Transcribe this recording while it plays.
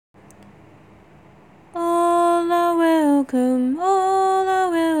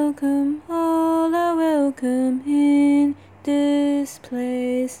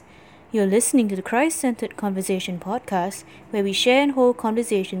You're listening to the Christ Centered Conversation podcast, where we share and hold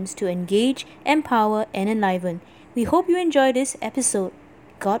conversations to engage, empower, and enliven. We hope you enjoy this episode.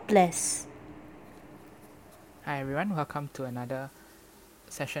 God bless. Hi everyone, welcome to another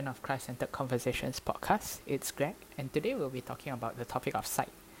session of Christ Centered Conversations podcast. It's Greg, and today we'll be talking about the topic of sight.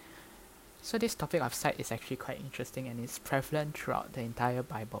 So, this topic of sight is actually quite interesting and is prevalent throughout the entire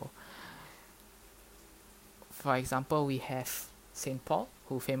Bible. For example, we have St. Paul,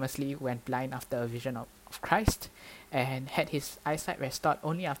 who famously went blind after a vision of Christ and had his eyesight restored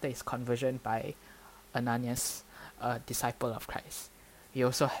only after his conversion by Ananias, a disciple of Christ. We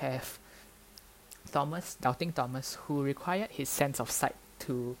also have Thomas, doubting Thomas, who required his sense of sight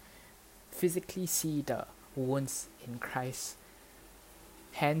to physically see the wounds in Christ's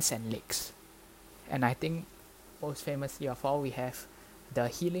hands and legs. And I think most famously of all, we have the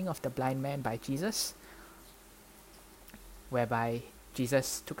healing of the blind man by Jesus, whereby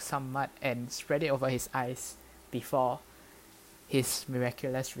Jesus took some mud and spread it over his eyes before his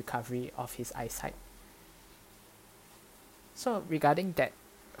miraculous recovery of his eyesight. So regarding that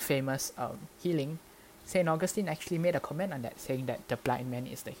famous healing, St. Augustine actually made a comment on that, saying that the blind man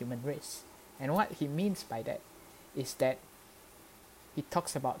is the human race. And what he means by that is that he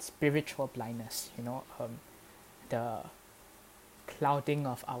talks about spiritual blindness, the clouding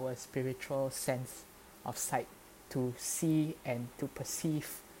of our spiritual sense of sight to see and to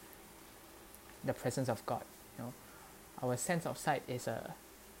perceive the presence of God. Our sense of sight is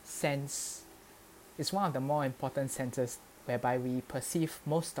one of the more important senses whereby we perceive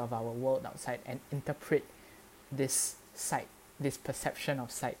most of our world outside and interpret this sight, this perception of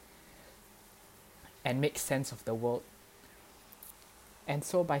sight, and make sense of the world. And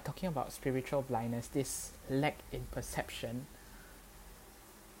so by talking about spiritual blindness, this lack in perception,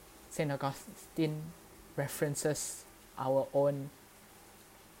 St. Augustine references our own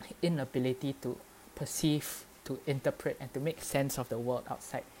inability to perceive, to interpret, and to make sense of the world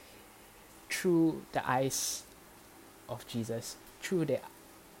outside through the eyes of Jesus, through the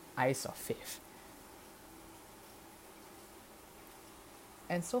eyes of faith.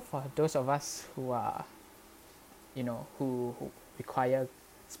 And so for those of us who are, who require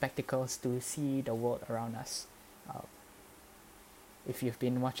spectacles to see the world around us, if you've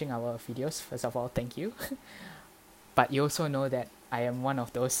been watching our videos, first of all, thank you. But you also know that I am one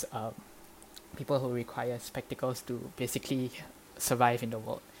of those people who require spectacles to basically survive in the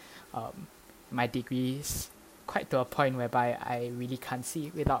world. My degree is quite to a point whereby I really can't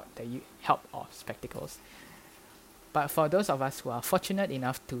see without the help of spectacles. But for those of us who are fortunate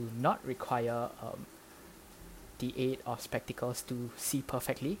enough to not require the aid of spectacles to see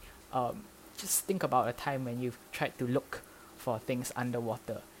perfectly, just think about a time when you've tried to look for things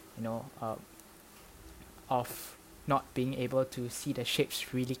underwater, of not being able to see the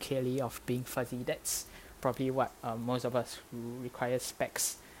shapes really clearly, of being fuzzy. That's probably what most of us who require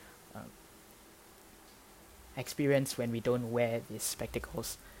specs experience when we don't wear these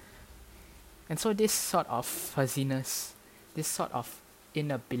spectacles. And so this sort of fuzziness, this sort of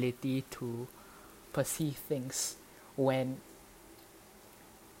inability to perceive things when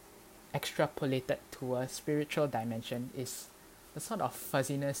extrapolated to a spiritual dimension is the sort of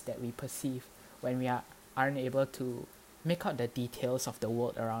fuzziness that we perceive when we aren't able to make out the details of the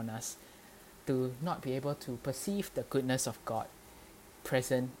world around us, to not be able to perceive the goodness of God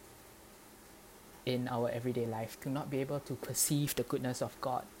present in our everyday life, to not be able to perceive the goodness of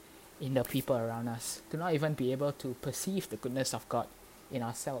God in the people around us, to not even be able to perceive the goodness of God in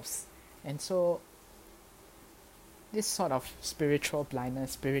ourselves. And so this sort of spiritual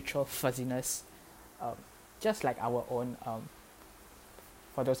blindness, spiritual fuzziness, just like our own,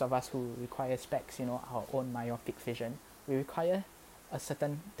 for those of us who require specs, our own myopic vision, we require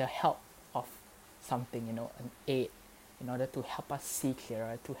the help of something, an aid, in order to help us see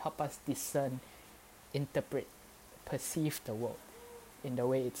clearer, to help us discern, interpret, perceive the world in the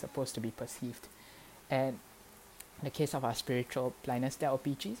way it's supposed to be perceived. And in the case of our spiritual blindness, that will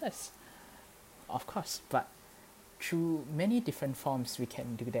be Jesus, of course. But through many different forms we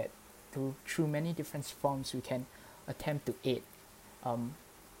can do that. Through many different forms we can attempt to aid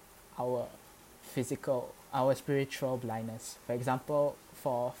our spiritual blindness. For example,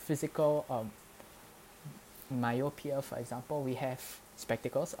 for physical myopia, for example, we have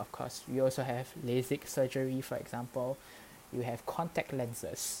spectacles, of course. We also have LASIK surgery, for example. You have contact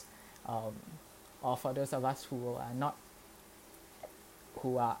lenses, or for those of us who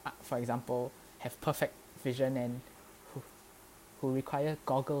are, for example, have perfect vision and who require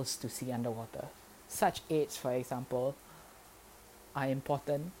goggles to see underwater. Such aids, for example, are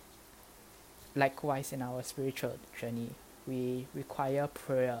important. Likewise, in our spiritual journey, we require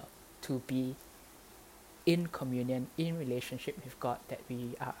prayer to be in communion, in relationship with God, that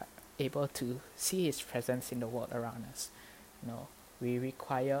we are able to see His presence in the world around us. We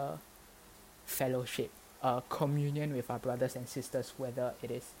require fellowship, communion with our brothers and sisters, whether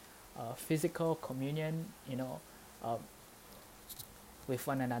it is physical communion, um, with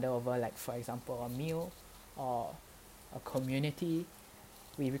one another over, like for example, a meal or a community.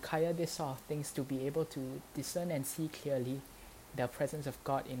 We require this sort of things to be able to discern and see clearly the presence of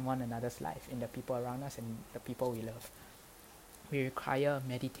God in one another's life, in the people around us and the people we love. We require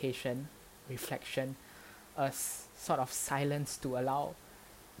meditation, reflection, a sort of silence to allow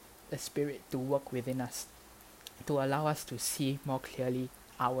the Spirit to work within us, to allow us to see more clearly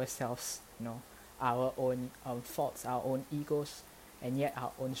ourselves, our own faults, our own egos, and yet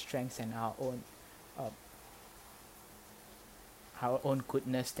our own strengths and our own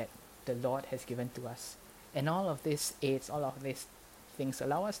goodness that the Lord has given to us. And all of these things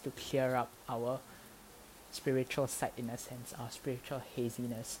allow us to clear up our spiritual sight, in a sense, our spiritual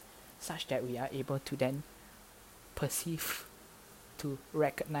haziness, such that we are able to then perceive, to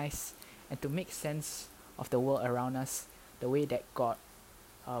recognize, and to make sense of the world around us the way that God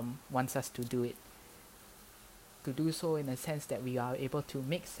wants us to do it. To do so in a sense that we are able to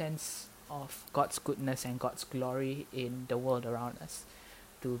make sense of God's goodness and God's glory in the world around us.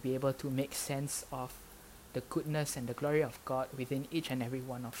 To be able to make sense of the goodness and the glory of God within each and every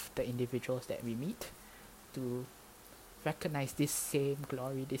one of the individuals that we meet. To recognize this same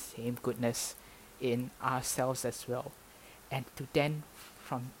glory, this same goodness in ourselves as well. And to then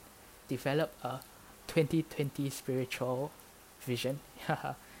develop a 2020 spiritual vision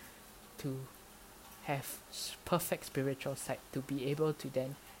to have perfect spiritual sight, to be able to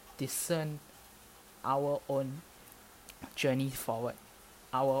then discern our own journey forward,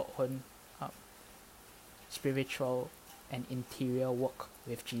 our own spiritual and interior work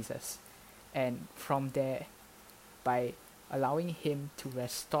with Jesus. And from there, by allowing Him to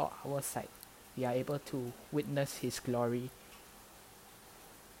restore our sight, we are able to witness His glory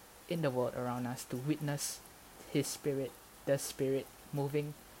in the world around us, to witness His Spirit, the Spirit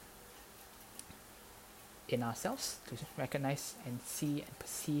moving in ourselves, to recognize and see and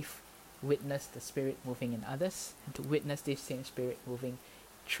perceive, witness the Spirit moving in others, and to witness this same Spirit moving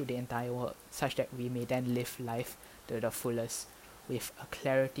through the entire world, such that we may then live life to the fullest, with a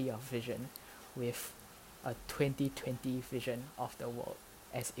clarity of vision, with a 2020 vision of the world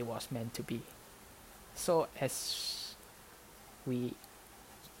as it was meant to be. So as we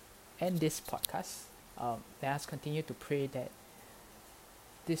end this podcast, let us continue to pray that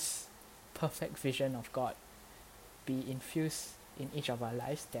this perfect vision of God be infused in each of our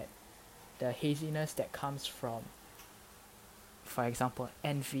lives, that the haziness that comes from, for example,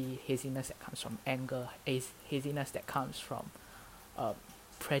 envy, haziness that comes from anger, haziness that comes from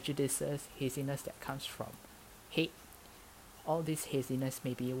prejudices, haziness that comes from hate, all this haziness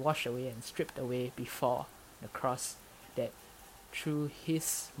may be washed away and stripped away before the cross, that through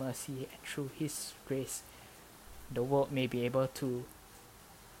His mercy and through His grace, the world may be able to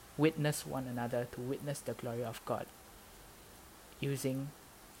witness one another, to witness the glory of God, using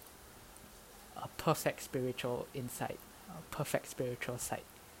a perfect spiritual insight, a perfect spiritual sight,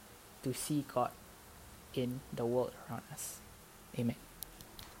 to see God in the world around us. Amen.